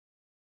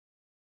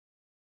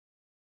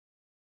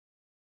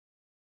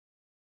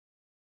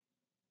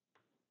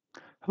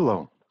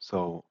Hello.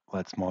 So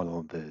let's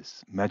model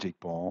this magic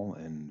ball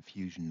in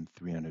Fusion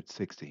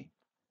 360.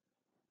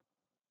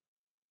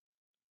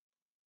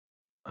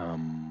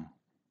 Um,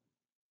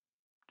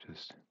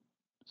 just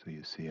so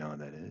you see how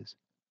that is.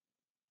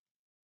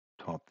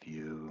 Top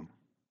view,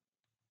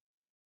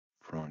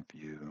 front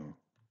view,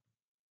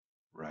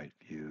 right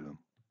view,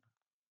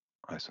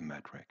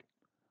 isometric.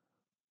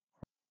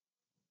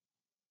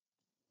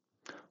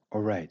 All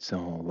right,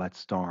 so let's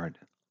start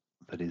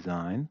the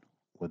design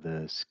with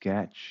a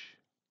sketch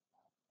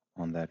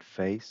on that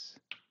face,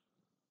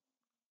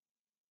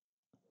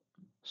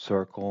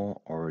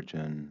 circle,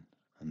 origin,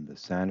 and the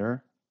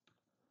center.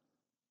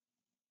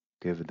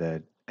 Give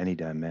that any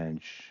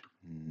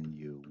dimension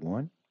you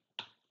want,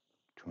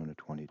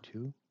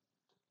 222.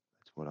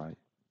 That's what I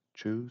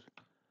choose.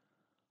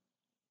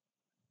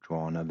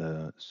 Draw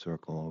another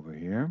circle over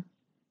here.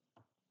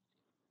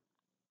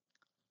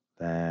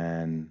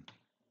 Then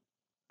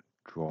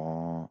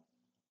draw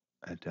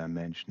a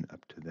dimension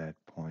up to that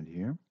point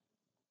here.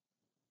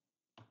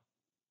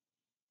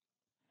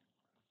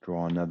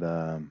 Draw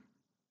another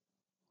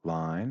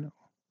line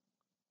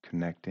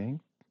connecting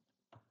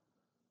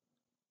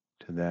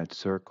to that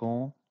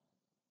circle.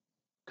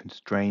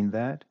 Constrain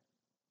that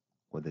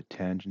with a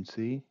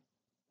tangency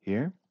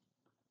here.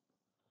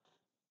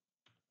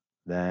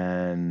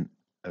 Then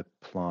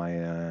apply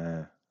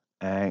a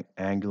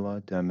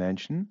angular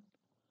dimension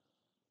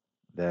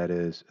that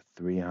is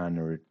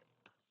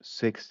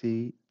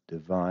 360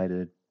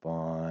 divided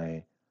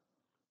by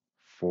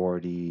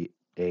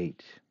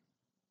 48.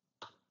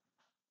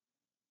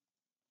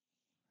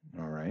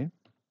 All right.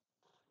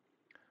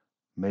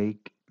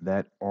 Make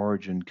that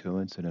origin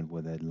coincident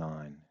with that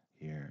line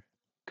here.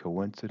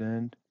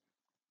 Coincident,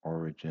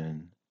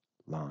 origin,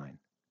 line.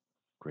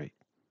 Great.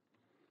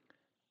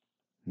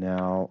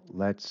 Now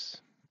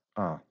let's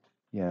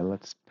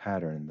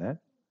pattern that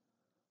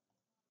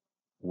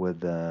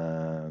with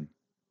a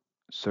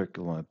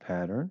circular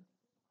pattern.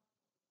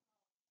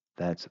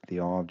 That's the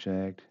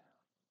object.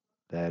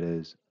 That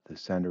is the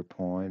center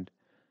point,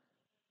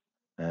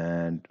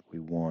 and we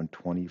want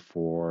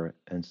 24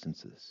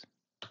 instances.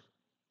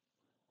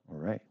 All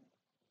right.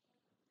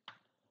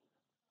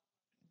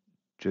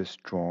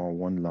 Just draw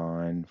one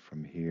line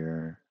from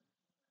here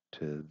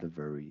to the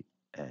very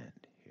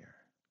end here.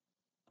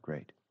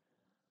 Great.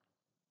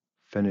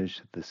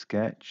 Finish the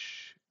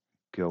sketch,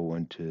 go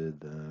into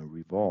the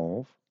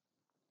revolve,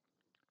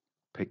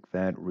 pick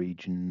that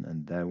region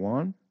and that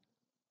one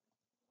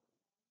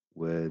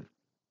with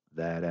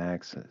that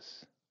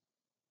axis.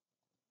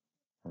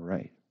 All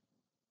right.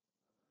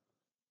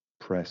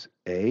 Press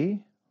A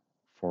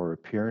for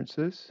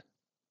appearances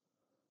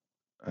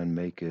and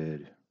make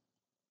it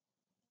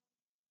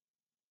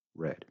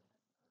red.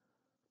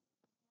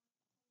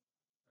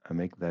 And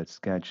make that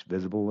sketch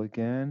visible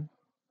again.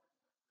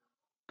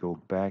 Go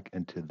back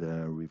into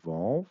the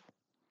revolve.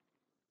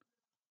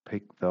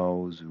 Pick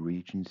those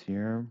regions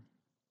here,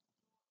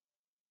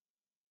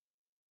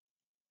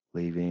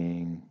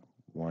 leaving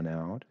one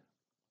out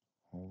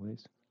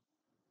always,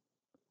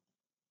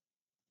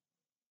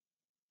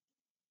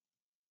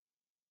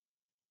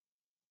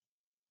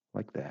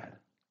 like that.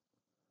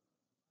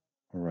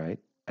 All right,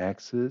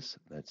 axis,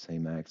 that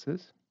same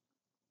axis,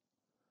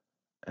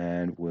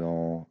 and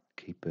we'll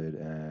keep it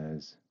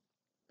as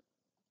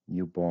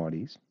new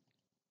bodies.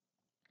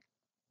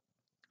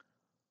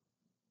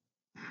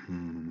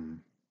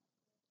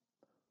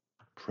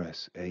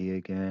 Press A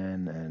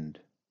again, and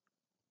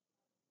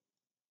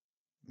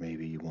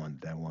maybe you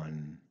want that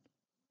one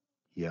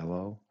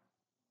yellow.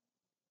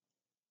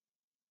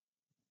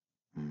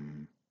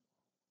 Hmm.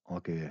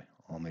 Okay,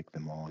 I'll make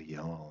them all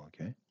yellow,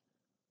 okay?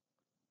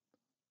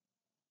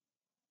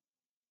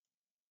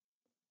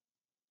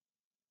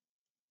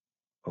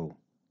 Oh,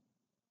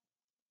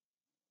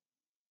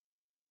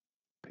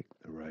 pick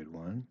the right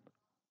one.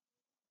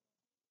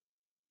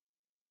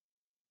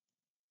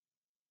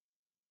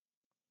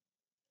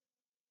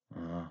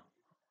 Uh,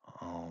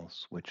 I'll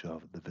switch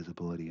off the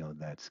visibility of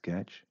that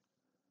sketch.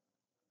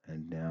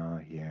 And now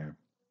here,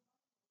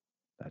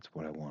 that's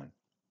what I want.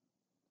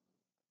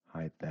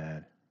 Hide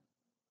that.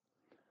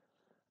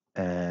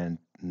 And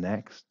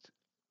next,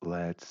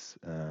 let's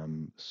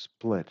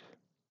split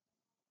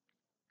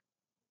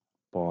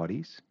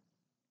bodies,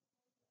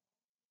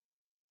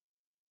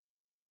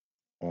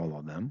 all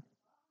of them.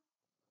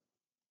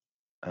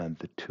 And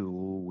the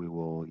tool we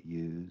will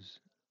use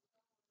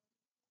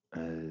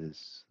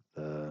is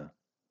the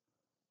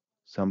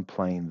some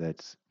plane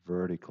that's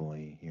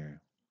vertically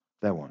here.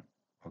 That one.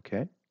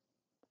 Okay.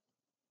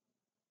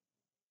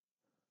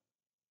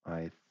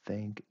 I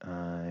think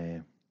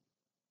I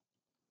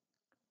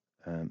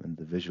am in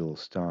the visual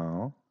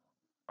style.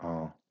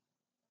 I'll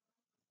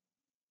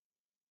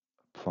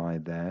apply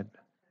that.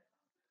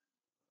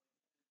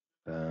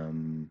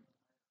 Um,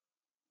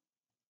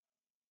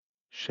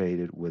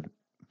 Shaded with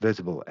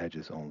visible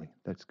edges only.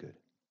 That's good.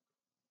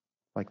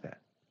 Like that.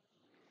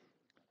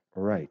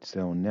 All right.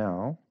 So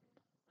now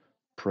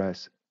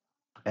press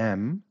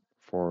M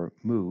for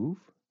move.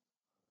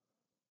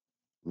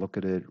 Look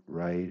at it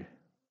right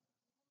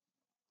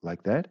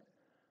like that.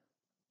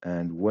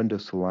 And window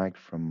select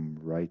from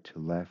right to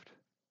left,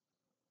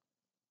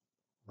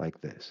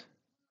 like this.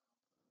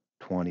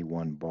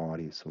 21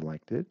 body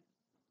selected.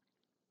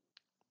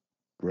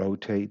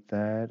 Rotate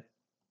that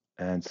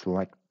and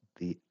select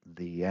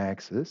the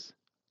axis.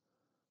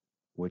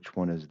 Which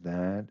one is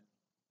that?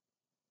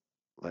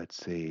 Let's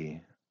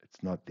see.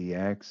 It's not the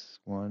X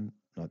one,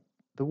 not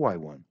the Y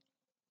one.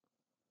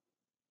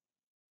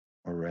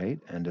 All right,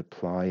 and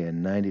apply a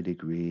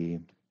 90-degree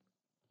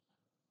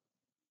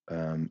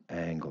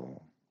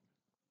angle.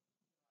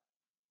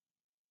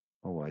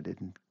 Oh, I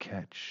didn't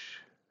catch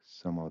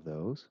some of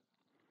those.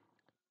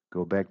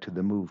 Go back to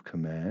the move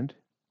command.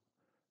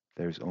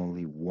 There's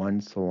only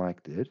one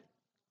selected.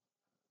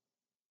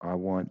 I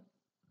want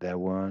that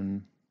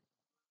one.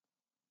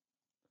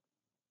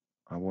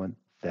 I want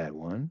that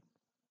one.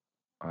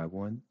 I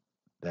want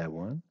that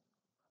one.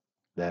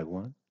 That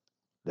one.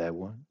 That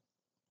one.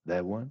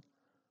 That one.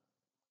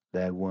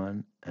 That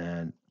one.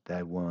 And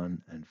that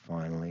one. And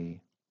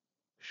finally,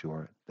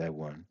 sure, that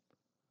one.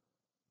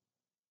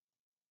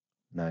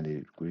 90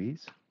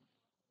 degrees.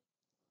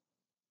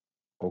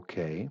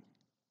 Okay.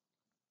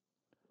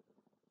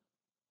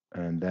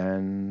 And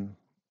then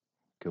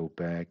go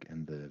back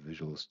in the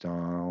visual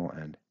style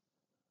and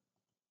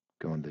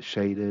go in the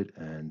shaded,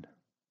 and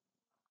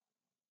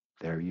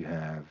there you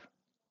have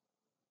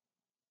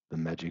the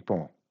magic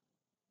ball.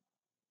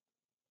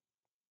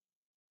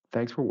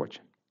 Thanks for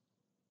watching.